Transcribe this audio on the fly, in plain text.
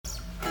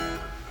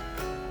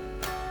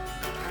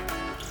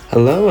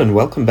Hello and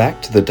welcome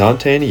back to the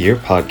Dante in a Year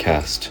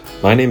podcast.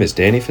 My name is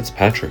Danny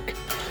Fitzpatrick.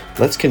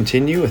 Let's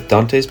continue with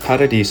Dante's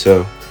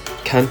Paradiso,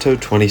 Canto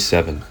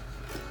 27.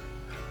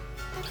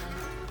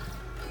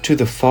 To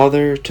the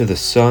Father, to the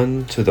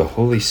Son, to the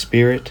Holy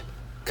Spirit,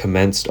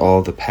 commenced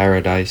all the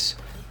paradise,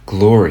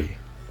 glory,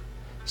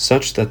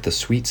 such that the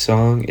sweet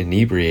song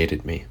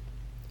inebriated me.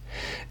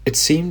 It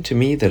seemed to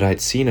me that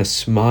I'd seen a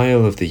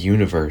smile of the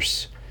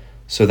universe,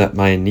 so that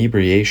my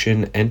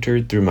inebriation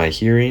entered through my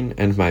hearing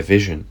and my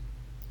vision.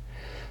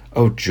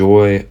 O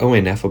joy, O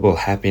ineffable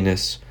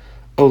happiness,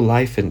 O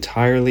life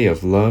entirely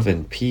of love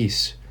and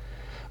peace,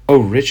 O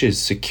riches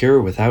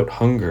secure without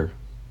hunger.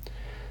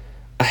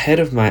 Ahead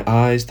of my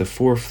eyes the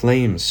four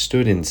flames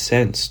stood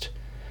incensed,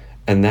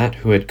 and that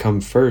who had come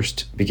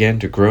first began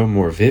to grow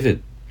more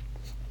vivid.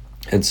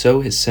 And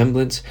so his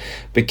semblance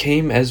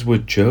became as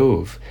would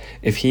Jove,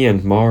 if he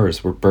and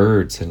Mars were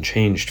birds and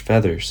changed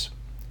feathers.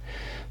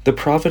 The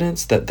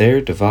providence that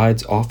there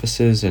divides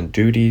offices and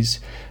duties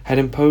had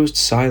imposed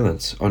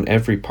silence on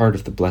every part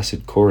of the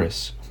blessed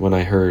chorus, when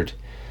I heard,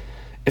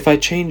 "If I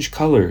change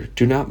color,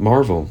 do not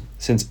marvel,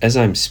 since as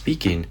I'm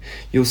speaking,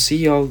 you'll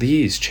see all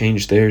these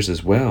change theirs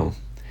as well.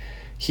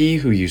 He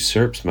who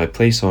usurps my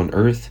place on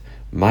earth,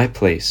 my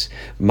place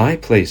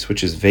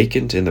which is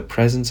vacant in the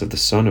presence of the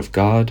Son of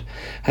God,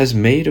 has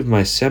made of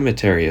my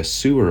cemetery a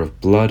sewer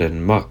of blood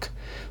and muck,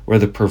 where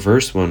the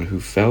perverse one who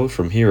fell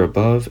from here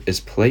above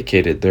is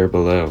placated there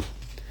below."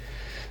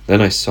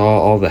 Then I saw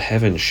all the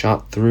heaven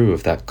shot through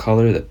of that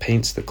color that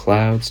paints the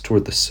clouds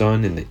toward the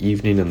sun in the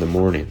evening and the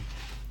morning.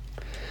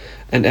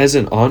 And as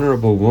an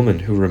honorable woman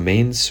who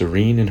remains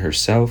serene in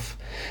herself,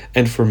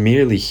 and for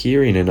merely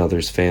hearing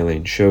another's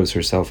failing shows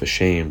herself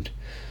ashamed,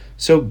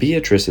 so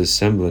Beatrice's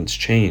semblance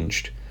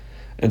changed,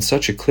 and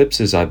such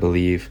eclipses, I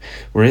believe,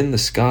 were in the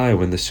sky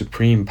when the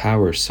supreme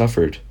power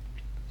suffered.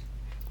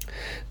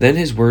 Then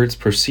his words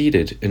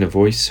proceeded in a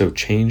voice so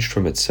changed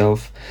from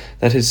itself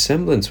that his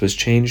semblance was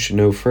changed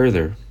no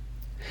further.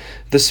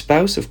 The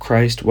spouse of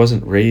Christ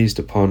wasn't raised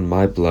upon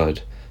my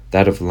blood,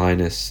 that of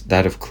Linus,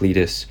 that of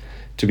Cletus,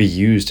 to be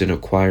used in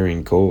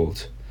acquiring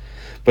gold.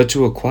 But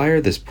to acquire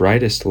this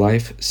brightest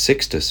life,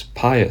 Sixtus,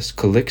 Pius,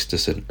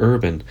 Calixtus, and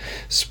Urban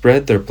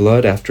spread their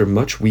blood after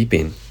much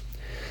weeping.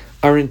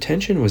 Our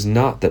intention was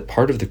not that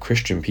part of the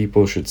Christian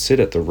people should sit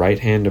at the right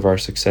hand of our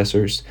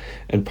successors,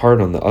 and part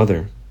on the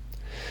other,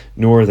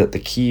 nor that the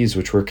keys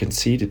which were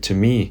conceded to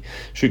me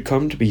should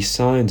come to be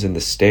signs in the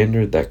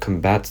standard that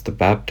combats the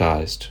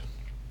baptized,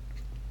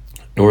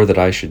 nor that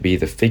I should be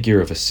the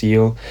figure of a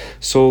seal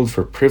sold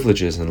for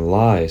privileges and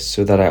lies,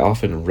 so that I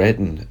often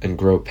redden and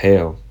grow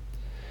pale.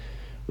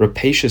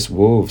 Rapacious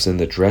wolves in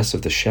the dress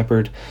of the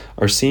shepherd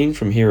are seen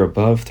from here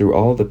above through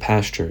all the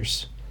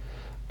pastures.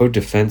 O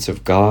defense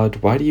of God,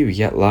 why do you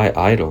yet lie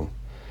idle?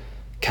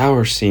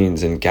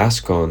 Coursines and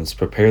Gascons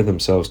prepare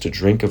themselves to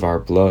drink of our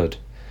blood.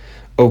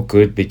 O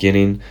good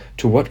beginning,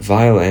 to what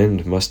vile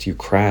end must you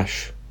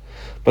crash?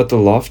 But the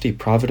lofty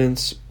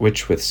providence,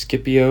 which with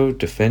Scipio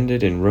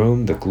defended in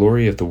Rome the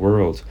glory of the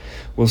world,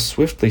 will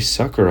swiftly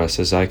succor us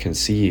as I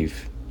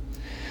conceive.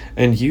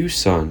 And you,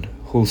 son,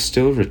 who'll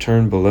still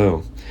return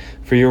below,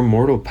 for your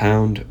mortal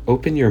pound,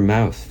 open your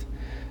mouth,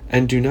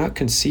 and do not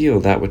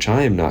conceal that which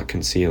I am not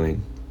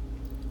concealing.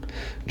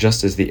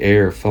 Just as the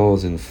air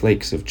falls in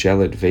flakes of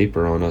gelid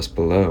vapor on us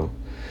below,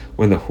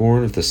 when the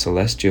horn of the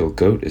celestial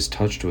goat is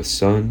touched with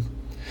sun,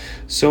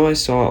 so I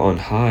saw on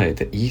high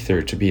the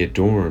ether to be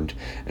adorned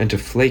and to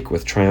flake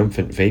with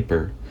triumphant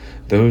vapor,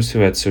 those who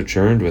had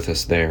sojourned with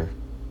us there.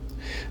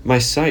 My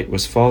sight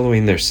was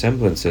following their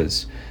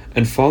semblances,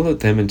 and followed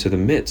them into the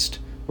midst,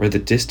 where the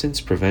distance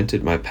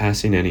prevented my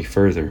passing any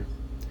further.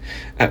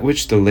 At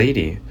which the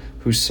lady,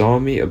 who saw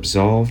me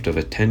absolved of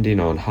attending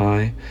on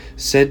high,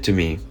 said to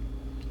me,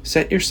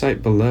 "Set your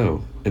sight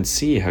below, and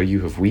see how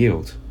you have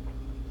wheeled."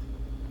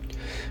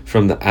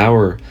 From the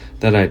hour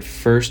that I'd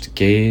first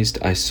gazed,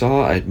 I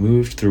saw I'd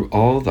moved through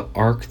all the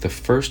arc the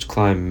first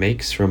climb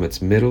makes from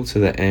its middle to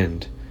the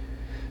end,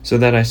 so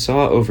that I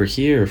saw over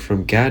here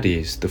from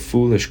Gades the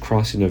foolish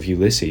crossing of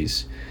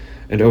Ulysses,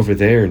 and over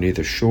there near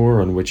the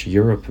shore on which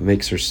Europe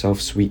makes herself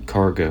sweet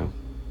cargo.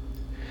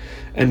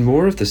 And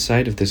more of the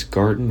sight of this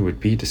garden would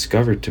be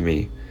discovered to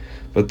me,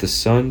 but the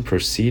sun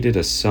proceeded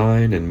a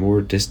sign and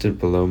more distant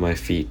below my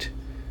feet.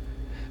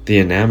 The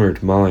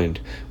enamored mind,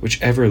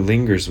 which ever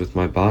lingers with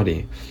my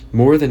body,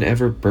 more than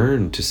ever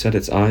burned to set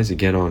its eyes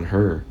again on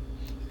her.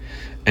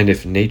 And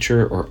if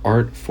nature or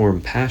art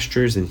form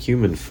pastures in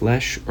human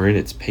flesh or in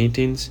its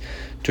paintings,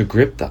 to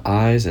grip the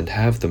eyes and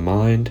have the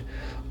mind,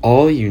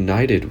 all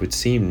united would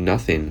seem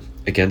nothing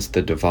against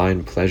the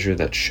divine pleasure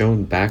that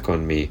shone back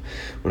on me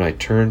when I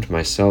turned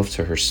myself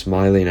to her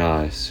smiling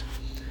eyes.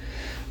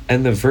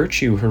 And the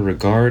virtue her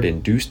regard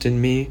induced in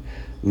me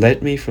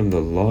led me from the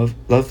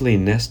lovely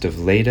nest of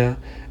Leda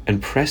and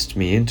pressed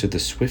me into the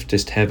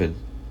swiftest heaven.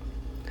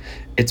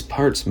 Its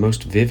parts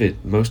most vivid,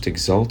 most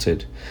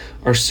exalted,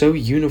 are so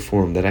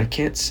uniform that I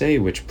can't say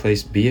which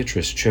place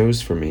Beatrice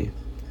chose for me.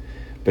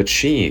 But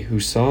she, who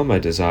saw my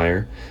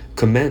desire,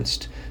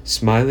 commenced,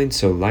 smiling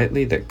so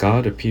lightly that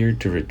God appeared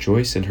to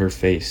rejoice in her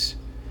face.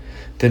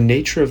 The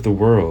nature of the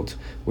world,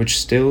 which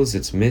stills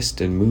its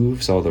mist and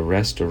moves all the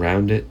rest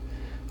around it,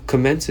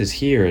 commences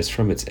here as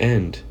from its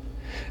end.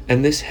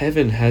 And this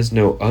heaven has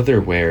no other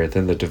where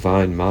than the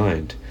divine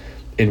mind,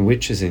 in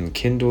which is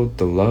enkindled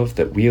the love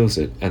that wields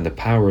it and the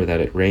power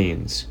that it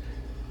reigns.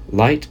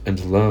 Light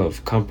and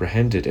love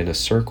comprehended in a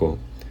circle,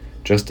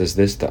 just as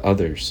this the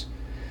others,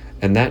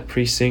 and that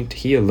precinct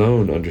he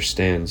alone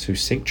understands who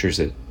cinctures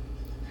it.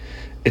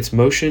 Its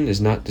motion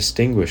is not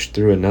distinguished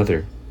through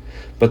another,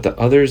 but the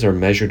others are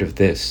measured of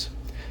this,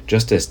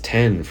 just as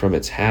 10 from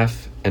its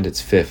half and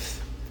its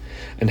fifth.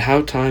 And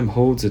how time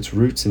holds its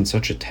roots in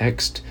such a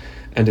text,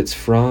 and its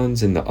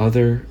fronds in the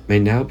other, may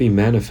now be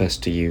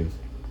manifest to you.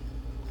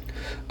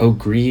 O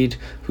greed,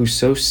 who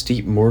so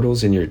steep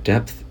mortals in your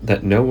depth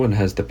that no one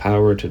has the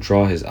power to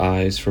draw his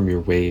eyes from your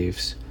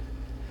waves.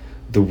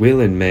 The will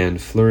in man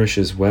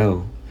flourishes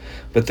well,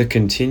 but the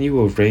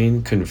continual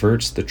rain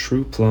converts the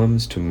true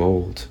plums to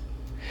mold.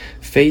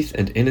 Faith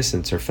and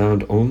innocence are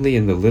found only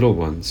in the little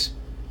ones.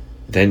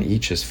 Then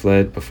each has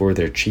fled before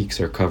their cheeks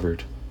are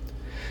covered.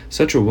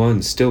 Such a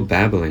one, still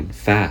babbling,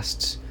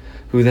 fasts,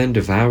 who then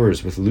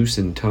devours with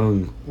loosened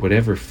tongue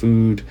whatever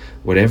food,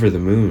 whatever the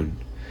moon.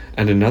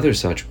 And another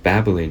such,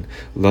 babbling,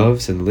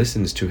 loves and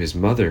listens to his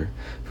mother,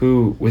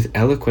 who, with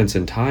eloquence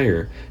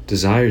entire,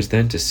 desires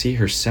then to see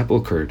her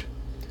sepulchred.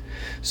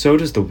 So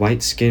does the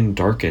white skin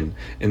darken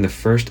in the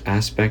first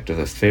aspect of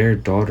the fair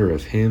daughter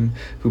of him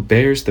who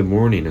bears the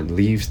morning and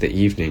leaves the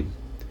evening.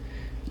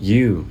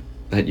 You,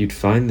 that you'd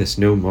find this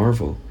no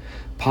marvel,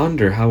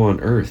 ponder how on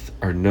earth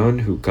are none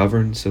who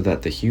govern so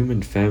that the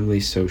human family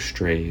so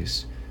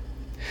strays.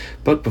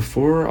 But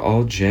before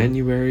all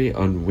January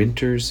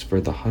unwinters for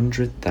the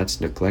 100th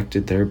that's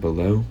neglected there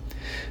below,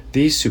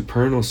 these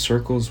supernal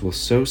circles will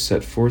so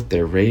set forth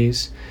their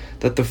rays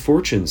that the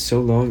fortunes so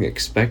long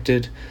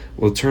expected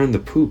will turn the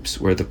poops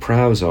where the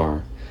prows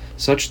are,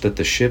 such that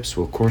the ships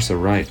will course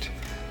aright,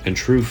 and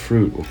true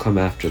fruit will come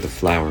after the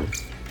flower.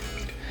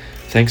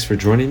 Thanks for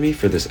joining me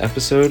for this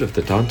episode of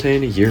the Dante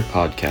in a Year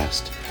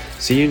podcast.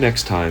 See you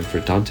next time for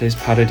Dante's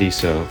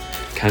Paradiso,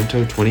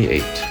 Canto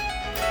 28.